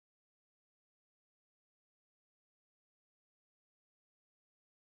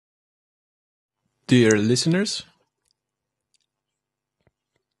Dear listeners,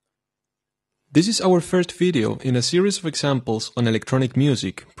 this is our first video in a series of examples on electronic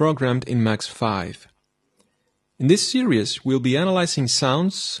music programmed in Max 5. In this series, we'll be analyzing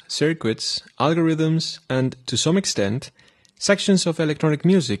sounds, circuits, algorithms, and, to some extent, sections of electronic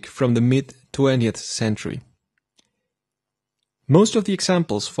music from the mid-20th century. Most of the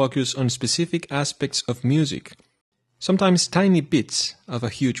examples focus on specific aspects of music, sometimes tiny bits of a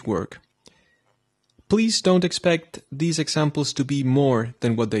huge work. Please don't expect these examples to be more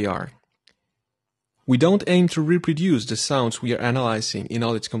than what they are. We don't aim to reproduce the sounds we are analyzing in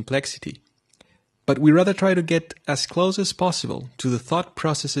all its complexity, but we rather try to get as close as possible to the thought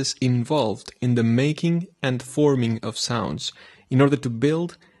processes involved in the making and forming of sounds in order to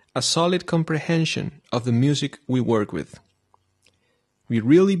build a solid comprehension of the music we work with. We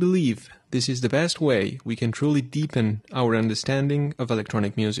really believe this is the best way we can truly deepen our understanding of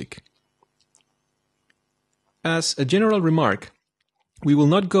electronic music. As a general remark, we will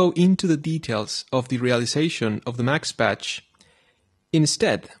not go into the details of the realization of the Max patch.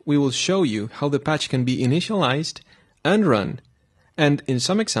 Instead, we will show you how the patch can be initialized and run, and in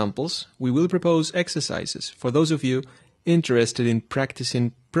some examples, we will propose exercises for those of you interested in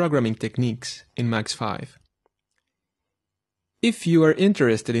practicing programming techniques in Max 5. If you are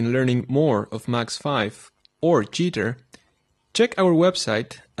interested in learning more of Max 5 or Jitter, check our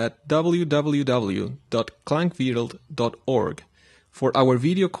website at www.klankwereld.org for our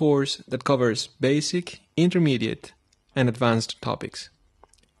video course that covers basic, intermediate, and advanced topics.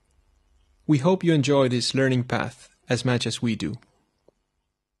 We hope you enjoy this learning path as much as we do.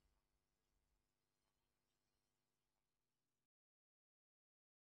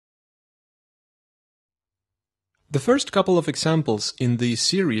 The first couple of examples in this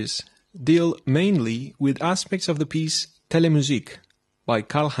series deal mainly with aspects of the piece Telemusik by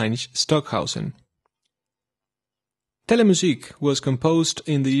Karl-Heinz Stockhausen. Telemusik was composed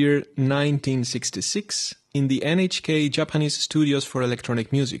in the year 1966 in the NHK Japanese Studios for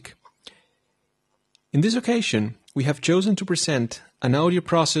Electronic Music. In this occasion, we have chosen to present an audio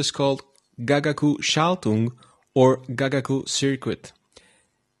process called GAGAKU-Schaltung or GAGAKU-CIRCUIT,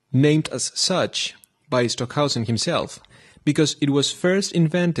 named as such by Stockhausen himself, because it was first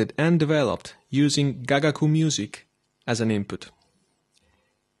invented and developed using GAGAKU music as an input.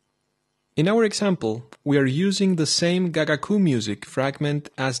 In our example, we are using the same GAGAKU music fragment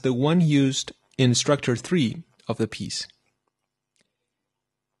as the one used in structure 3 of the piece.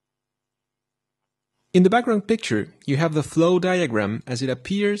 In the background picture, you have the flow diagram as it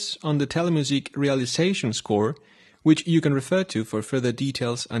appears on the Telemusik realization score, which you can refer to for further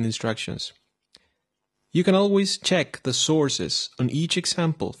details and instructions. You can always check the sources on each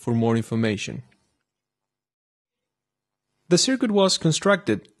example for more information. The circuit was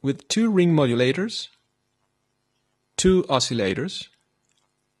constructed with 2 ring modulators, 2 oscillators,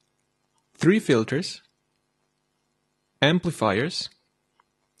 3 filters, amplifiers,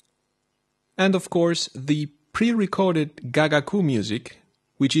 and of course the pre-recorded GAGAKU music,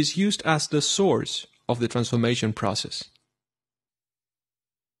 which is used as the source of the transformation process.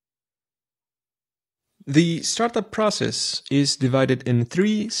 The startup process is divided in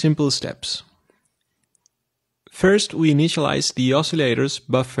 3 simple steps. First, we initialize the oscillator's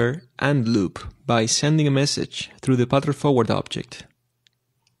buffer and loop by sending a message through the pattern forward object.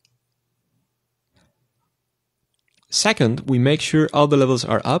 Second, we make sure all the levels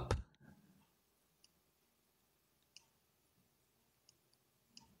are up.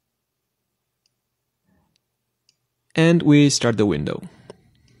 And we start the window.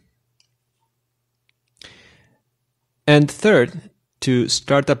 And third, to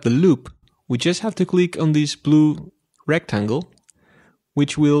start up the loop, we just have to click on this blue rectangle,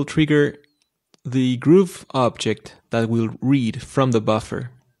 which will trigger the groove object that will read from the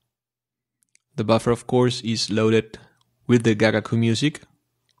buffer. The buffer, of course, is loaded with the GAGAKU music.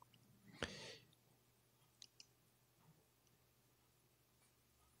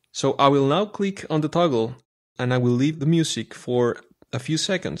 So I will now click on the toggle and I will leave the music for a few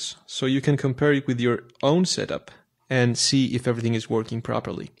seconds so you can compare it with your own setup and see if everything is working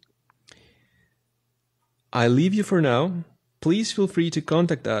properly. I leave you for now. Please feel free to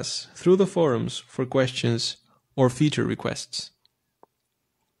contact us through the forums for questions or feature requests.